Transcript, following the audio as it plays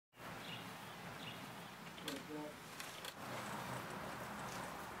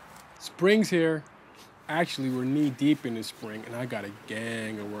Spring's here. Actually, we're knee deep in the spring, and I got a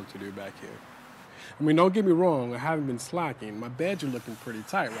gang of work to do back here. I mean, don't get me wrong, I haven't been slacking. My beds are looking pretty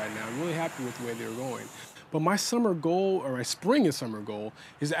tight right now. I'm really happy with the way they're going. But my summer goal, or my spring and summer goal,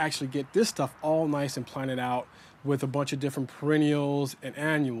 is to actually get this stuff all nice and planted out with a bunch of different perennials and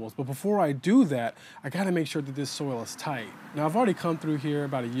annuals. But before I do that, I gotta make sure that this soil is tight. Now, I've already come through here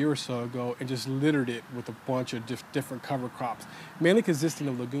about a year or so ago and just littered it with a bunch of different cover crops, mainly consisting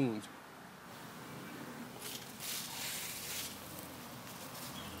of legumes.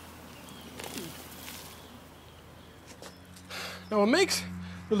 Now, what makes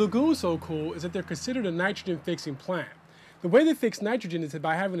the legumes so cool is that they're considered a nitrogen-fixing plant. The way they fix nitrogen is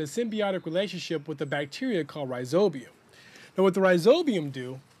by having a symbiotic relationship with a bacteria called rhizobium. Now, what the rhizobium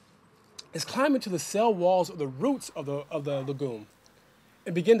do is climb into the cell walls of the roots of the legume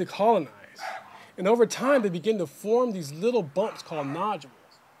and begin to colonize. And over time, they begin to form these little bumps called nodules.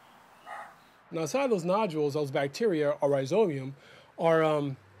 Now, inside those nodules, those bacteria, or rhizobium,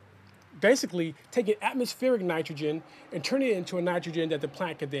 are basically taking atmospheric nitrogen and turning it into a nitrogen that the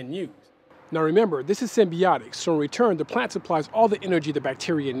plant can then use. Now remember, this is symbiotic, so in return, the plant supplies all the energy the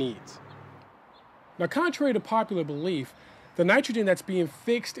bacteria needs. Now, contrary to popular belief, the nitrogen that's being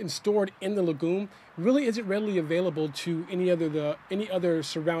fixed and stored in the legume really isn't readily available to any other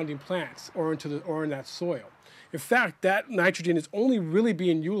surrounding plants or in that soil. In fact, that nitrogen is only really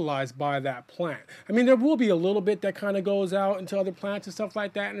being utilized by that plant. I mean, there will be a little bit that kind of goes out into other plants and stuff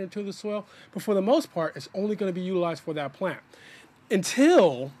like that and into the soil, but for the most part, it's only going to be utilized for that plant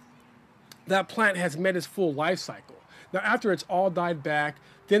until that plant has met its full life cycle. Now, after it's all died back,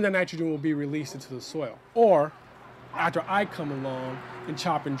 then the nitrogen will be released into the soil. Or after I come along and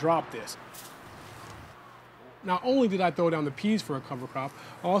chop and drop this. Not only did I throw down the peas for a cover crop,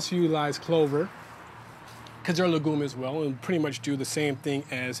 I also utilized clover, because they're a legume as well, and pretty much do the same thing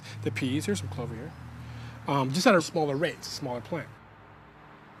as the peas. Here's some clover here. Just at a smaller rate, it's a smaller plant.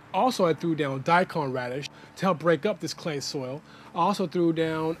 Also, I threw down Dicon Radish to help break up this clay soil. I also threw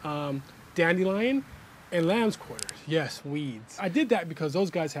down Dandelion and lamb's quarters. Yes, weeds. I did that because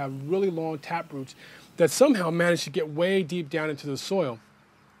those guys have really long tap roots that somehow manage to get way deep down into the soil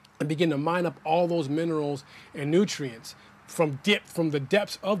and begin to mine up all those minerals and nutrients from the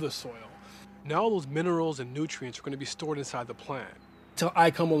depths of the soil. Now all those minerals and nutrients are going to be stored inside the plant. Till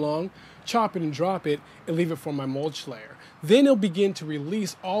I come along, chop it and drop it, and leave it for my mulch layer. Then it'll begin to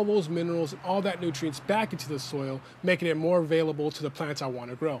release all those minerals and all that nutrients back into the soil, making it more available to the plants I want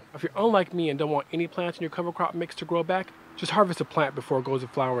to grow. If you're unlike me and don't want any plants in your cover crop mix to grow back, just harvest a plant before it goes to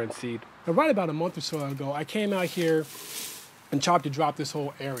flower and seed. Now, right about a month or so ago, I came out here and chopped and dropped this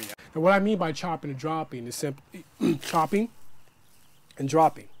whole area. And what I mean by chopping and dropping is simply chopping and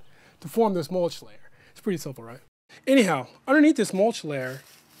dropping to form this mulch layer. It's pretty simple, right? Anyhow, underneath this mulch layer,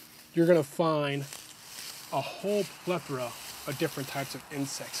 you're gonna find a whole plethora of different types of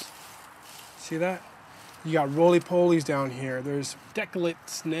insects. See that? You got roly-polies down here. There's decolate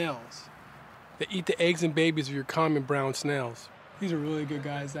snails that eat the eggs and babies of your common brown snails. These are really good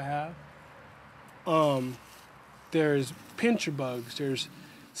guys to have. There's pincher bugs, there's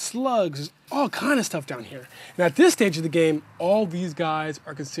slugs, there's all kind of stuff down here. And at this stage of the game, all these guys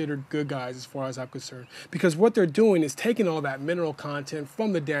are considered good guys as far as I'm concerned, because what they're doing is taking all that mineral content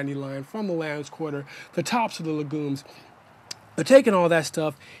from the dandelion, from the lamb's quarter, the tops of the legumes. They're taking all that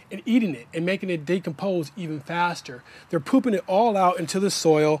stuff and eating it and making it decompose even faster. They're pooping it all out into the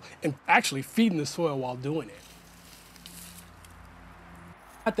soil and actually feeding the soil while doing it.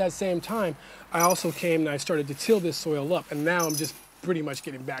 At that same time, I also came and I started to till this soil up, and now I'm just pretty much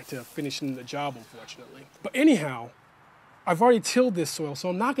getting back to finishing the job, unfortunately. But anyhow, I've already tilled this soil, so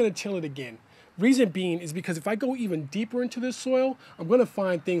I'm not going to till it again. Reason being is because if I go even deeper into this soil, I'm going to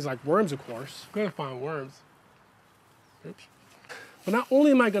find things like worms, of course. I'm going to find worms. Oops. But not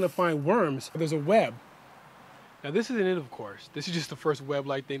only am I going to find worms, there's a web. Now, this isn't it, of course. This is just the first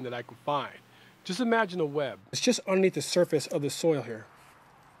web-like thing that I could find. Just imagine a web. It's just underneath the surface of the soil here.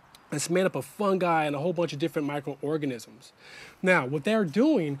 It's made up of fungi and a whole bunch of different microorganisms. Now, what they're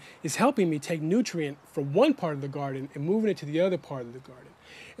doing is helping me take nutrient from one part of the garden and moving it to the other part of the garden.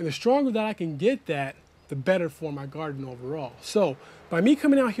 And the stronger that I can get that, the better for my garden overall. So, by me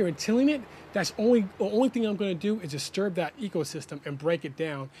coming out here and tilling it, the only thing I'm going to do is disturb that ecosystem and break it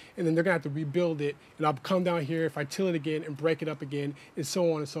down. And then they're going to have to rebuild it. And I'll come down here if I till it again and break it up again, and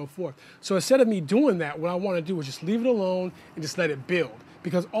so on and so forth. So instead of me doing that, what I want to do is just leave it alone and just let it build.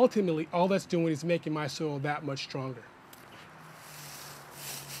 Because ultimately, all that's doing is making my soil that much stronger.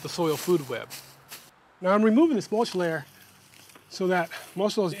 The soil food web. Now I'm removing this mulch layer so that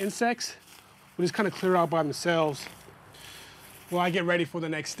most of those insects will just kind of clear out by themselves while I get ready for the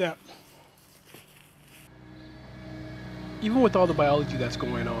next step. Even with all the biology that's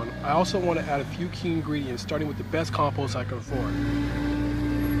going on, I also want to add a few key ingredients, starting with the best compost I can afford.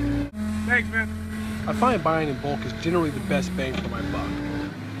 Thanks, man. I find buying in bulk is generally the best bang for my buck.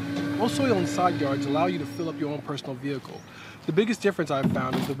 Most soil and sod yards allow you to fill up your own personal vehicle. The biggest difference I've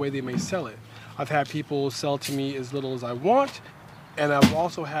found is the way they may sell it. I've had people sell to me as little as I want, and I've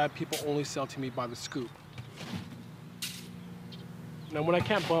also had people only sell to me by the scoop. Now, when I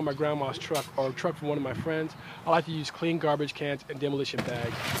can't borrow my grandma's truck or a truck from one of my friends, I like to use clean garbage cans and demolition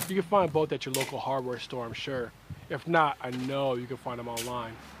bags. You can find both at your local hardware store, I'm sure. If not, I know you can find them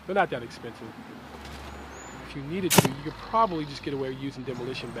online. They're not that expensive. If you needed to, you could probably just get away with using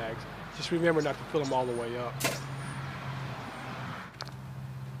demolition bags. Just remember not to fill them all the way up.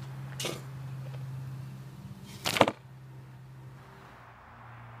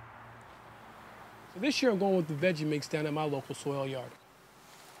 So this year I'm going with the veggie mix down at my local soil yard.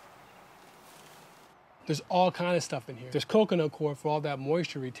 There's all kind of stuff in here. There's coconut coir for all that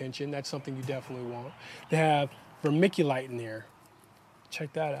moisture retention. That's something you definitely want. They have vermiculite in there.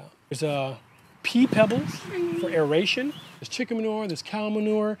 Check that out. There's pea pebbles for aeration. There's chicken manure, there's cow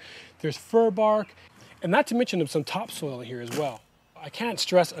manure, there's fir bark, and not to mention there's some topsoil in here as well. I can't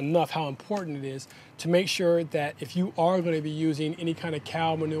stress enough how important it is to make sure that if you are going to be using any kind of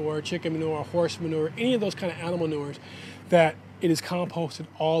cow manure, chicken manure, horse manure, any of those kind of animal manures, that it is composted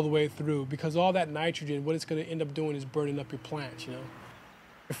all the way through, because all that nitrogen, what it's going to end up doing is burning up your plants, you know.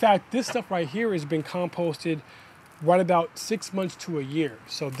 In fact, this stuff right here has been composted right about 6 months to a year.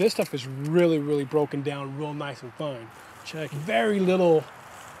 So this stuff is really, really broken down real nice and fine. Check, very little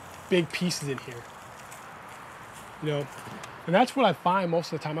big pieces in here, you know. And that's what I find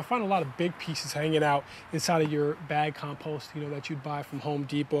most of the time. I find a lot of big pieces hanging out inside of your bag compost, you know, that you'd buy from Home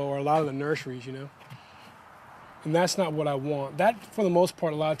Depot or a lot of the nurseries, you know. And that's not what I want. That, for the most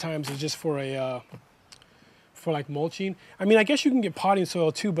part, a lot of times is just for like mulching. I mean, I guess you can get potting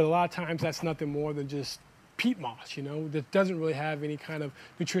soil too, but a lot of times that's nothing more than just peat moss, you know, that doesn't really have any kind of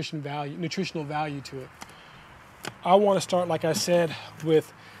nutritional value to it. I want to start, like I said,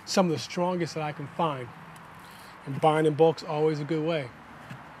 with some of the strongest that I can find. And buying in bulk is always a good way.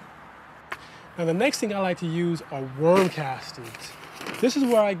 Now, the next thing I like to use are worm castings. This is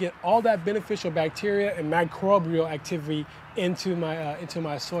where I get all that beneficial bacteria and microbial activity into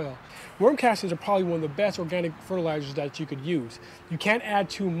my soil. Worm castings are probably one of the best organic fertilizers that you could use. You can't add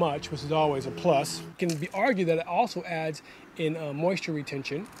too much, which is always a plus. It can be argued that it also adds in moisture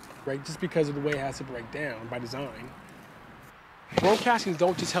retention, right? Just because of the way it has to break down by design. Worm castings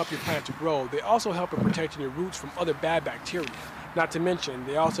don't just help your plant to grow, they also help in protecting your roots from other bad bacteria. Not to mention,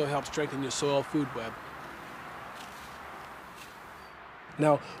 they also help strengthen your soil food web.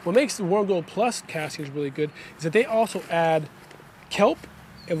 Now, what makes the Worm Glow Plus castings really good is that they also add kelp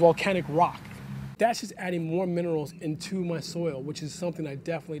and volcanic rock. That's just adding more minerals into my soil, which is something I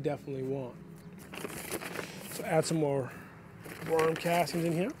definitely want. So add some more worm castings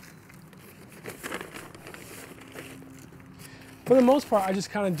in here. For the most part, I just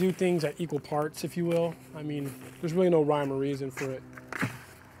kind of do things at equal parts, if you will. I mean, there's really no rhyme or reason for it.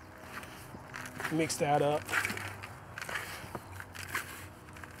 Mix that up.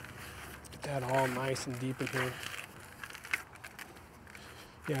 Get that all nice and deep in here.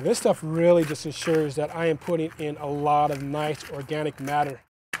 Yeah, this stuff really just ensures that I am putting in a lot of nice organic matter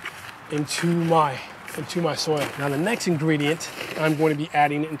into my soil. Now, the next ingredient I'm going to be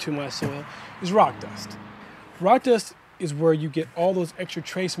adding into my soil is rock dust. Rock dust is where you get all those extra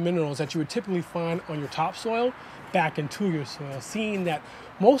trace minerals that you would typically find on your topsoil back into your soil, seeing that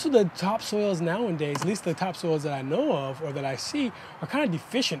most of the topsoils nowadays, at least the topsoils that I know of or that I see, are kind of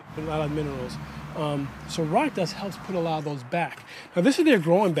deficient in a lot of minerals. So rock dust helps put a lot of those back. Now, this is their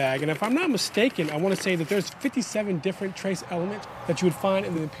growing bag, and if I'm not mistaken, I want to say that there's 57 different trace elements that you would find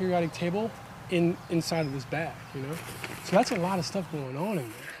in the periodic table inside of this bag, you know? So that's a lot of stuff going on in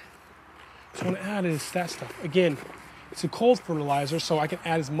there. So what I want to add is that stuff. Again, it's a cold fertilizer, so I can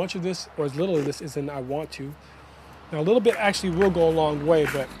add as much of this or as little of this as I want to. Now, a little bit actually will go a long way,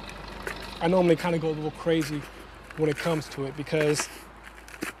 but I normally kind of go a little crazy when it comes to it because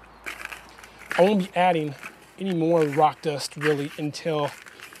I won't be adding any more rock dust really until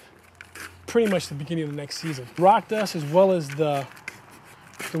pretty much the beginning of the next season. Rock dust, as well as the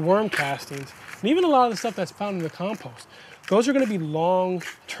worm castings, and even a lot of the stuff that's found in the compost, those are going to be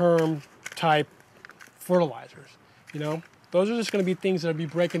long-term type fertilizers. You know, those are just going to be things that will be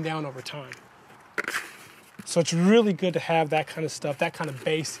breaking down over time. So it's really good to have that kind of stuff, that kind of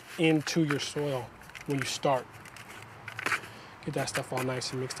base into your soil when you start. Get that stuff all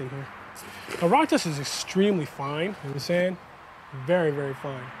nice and mixed in here. Now, rock dust is extremely fine, you know what I'm saying? Very, very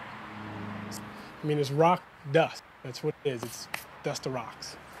fine. I mean, it's rock dust. That's what it is. It's dust of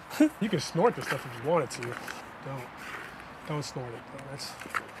rocks. You can snort this stuff if you wanted to. Don't snort it, though. That's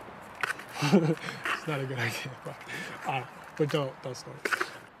it's not a good idea, but don't snort it.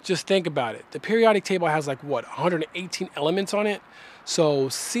 Just think about it. The periodic table has like what, 118 elements on it? So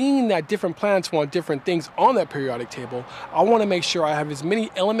seeing that different plants want different things on that periodic table, I want to make sure I have as many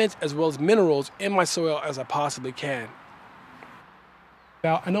elements as well as minerals in my soil as I possibly can.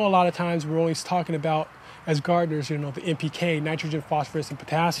 Now, I know a lot of times we're always talking about, as gardeners, you know, the NPK, nitrogen, phosphorus, and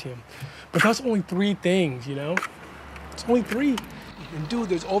potassium. But that's only 3 things, you know? It's only 3. And dude,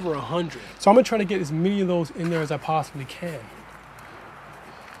 there's over 100. So I'm gonna try to get as many of those in there as I possibly can.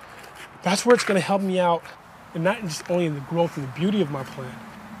 That's where it's gonna help me out, and not just only in the growth and the beauty of my plant,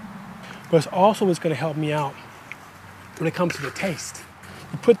 but it's also what's gonna help me out when it comes to the taste.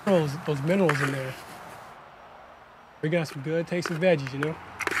 You put those minerals in there, we got some good tasting veggies, you know?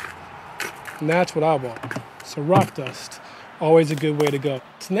 And that's what I want. So rock dust, always a good way to go.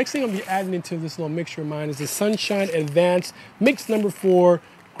 So next thing I'm gonna be adding into this little mixture of mine is the Sunshine Advanced Mix number 4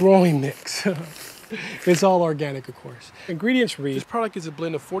 Growing Mix. It's all organic, of course. Ingredients read, this product is a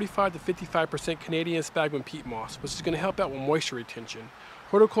blend of 45 to 55% Canadian sphagnum peat moss, which is gonna help out with moisture retention.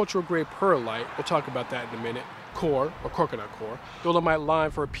 Horticultural grade perlite, we'll talk about that in a minute. Core, or coconut core. Dolomite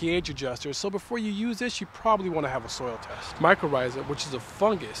lime for a pH adjuster, so before you use this, you probably want to have a soil test. Mycorrhiza, which is a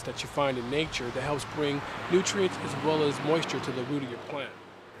fungus that you find in nature that helps bring nutrients as well as moisture to the root of your plant.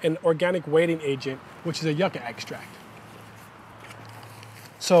 An organic weighting agent, which is a yucca extract.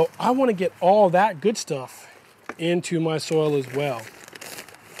 So I want to get all that good stuff into my soil as well.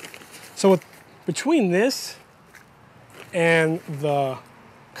 So between this and the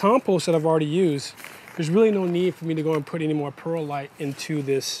compost that I've already used, there's really no need for me to go and put any more perlite into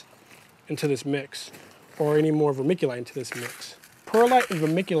this mix, or any more vermiculite into this mix. Perlite and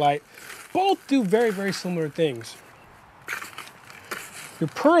vermiculite both do very, very similar things. Your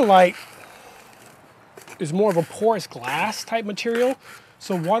perlite is more of a porous glass type material,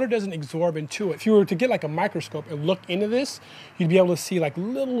 so water doesn't absorb into it. If you were to get like a microscope and look into this, you'd be able to see like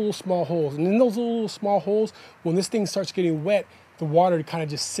little small holes. And in those little small holes, when this thing starts getting wet, the water kind of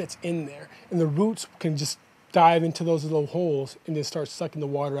just sits in there, and the roots can just dive into those little holes and then start sucking the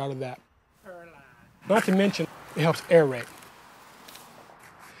water out of that. Not to mention, it helps aerate.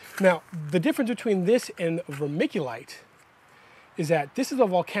 Now, the difference between this and vermiculite is that this is a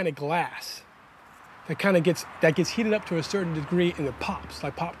volcanic glass that gets heated up to a certain degree and it pops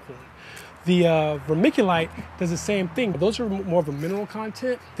like popcorn. The vermiculite does the same thing. Those are more of a mineral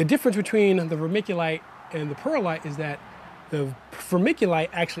content. The difference between the vermiculite and the perlite is that the vermiculite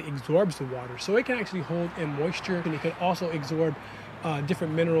actually absorbs the water, so it can actually hold in moisture, and it can also absorb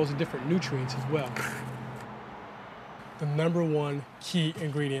different minerals and different nutrients as well. The number 1 key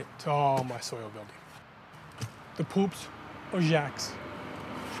ingredient to all my soil building. The poops or jacks.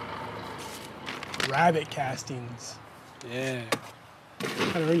 Rabbit castings. Yeah.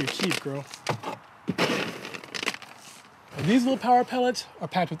 Gotta earn your keep, girl. And these little power pellets are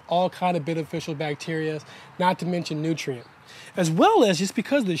packed with all kind of beneficial bacteria, not to mention nutrient. As well as, just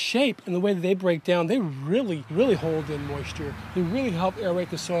because of the shape and the way that they break down, they really, really hold in moisture. They really help aerate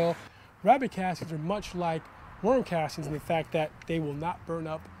the soil. Rabbit castings are much like worm castings in the fact that they will not burn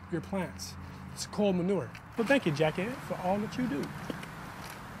up your plants. It's cold manure. Well, thank you, Jackie, for all that you do.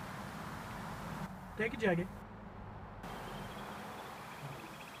 Thank you, Jackie.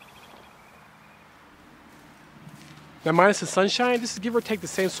 Now, minus the sunshine, this is give or take the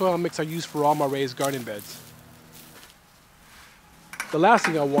same soil mix I use for all my raised garden beds. The last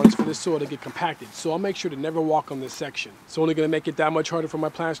thing I want is for this soil to get compacted, so I'll make sure to never walk on this section. It's only going to make it that much harder for my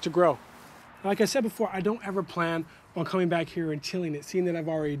plants to grow. Like I said before, I don't ever plan on coming back here and tilling it, seeing that I've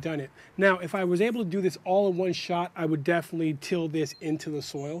already done it. Now, if I was able to do this all in one shot, I would definitely till this into the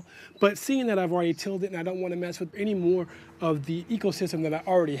soil. But seeing that I've already tilled it and I don't want to mess with any more of the ecosystem that I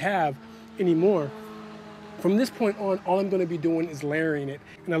already have anymore, from this point on, all I'm going to be doing is layering it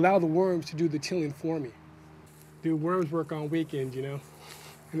and allow the worms to do the tilling for me. Dude, worms work on weekends, you know,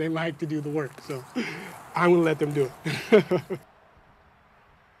 and they like to do the work, so I'm going to let them do it.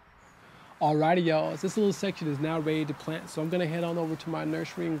 Alrighty, y'all, this little section is now ready to plant, so I'm going to head on over to my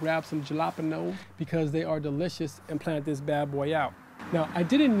nursery and grab some jalapeno because they are delicious, and plant this bad boy out. Now, I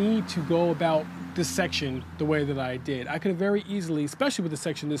didn't need to go about this section the way that I did. I could have very easily, especially with a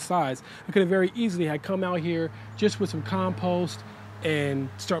section this size, I could have very easily had come out here just with some compost and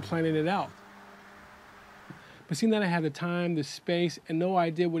start planting it out. But seeing that I had the time, the space, and no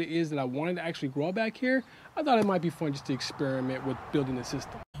idea what it is that I wanted to actually grow back here, I thought it might be fun just to experiment with building the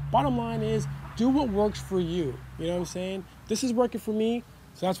system. Bottom line is, do what works for you. You know what I'm saying? This is working for me,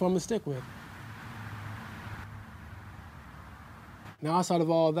 so that's what I'm gonna stick with. Now, outside of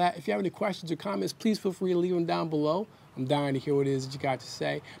all that, if you have any questions or comments, please feel free to leave them down below. I'm dying to hear what it is that you got to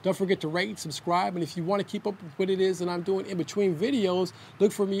say. Don't forget to rate and subscribe, and if you want to keep up with what it is that I'm doing in between videos,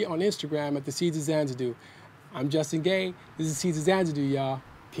 look for me on Instagram at the Seeds of Xanxadu. I'm Justin Gay. This is Seeds of Xanxadu, y'all.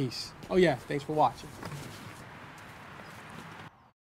 Peace. Oh yeah, thanks for watching.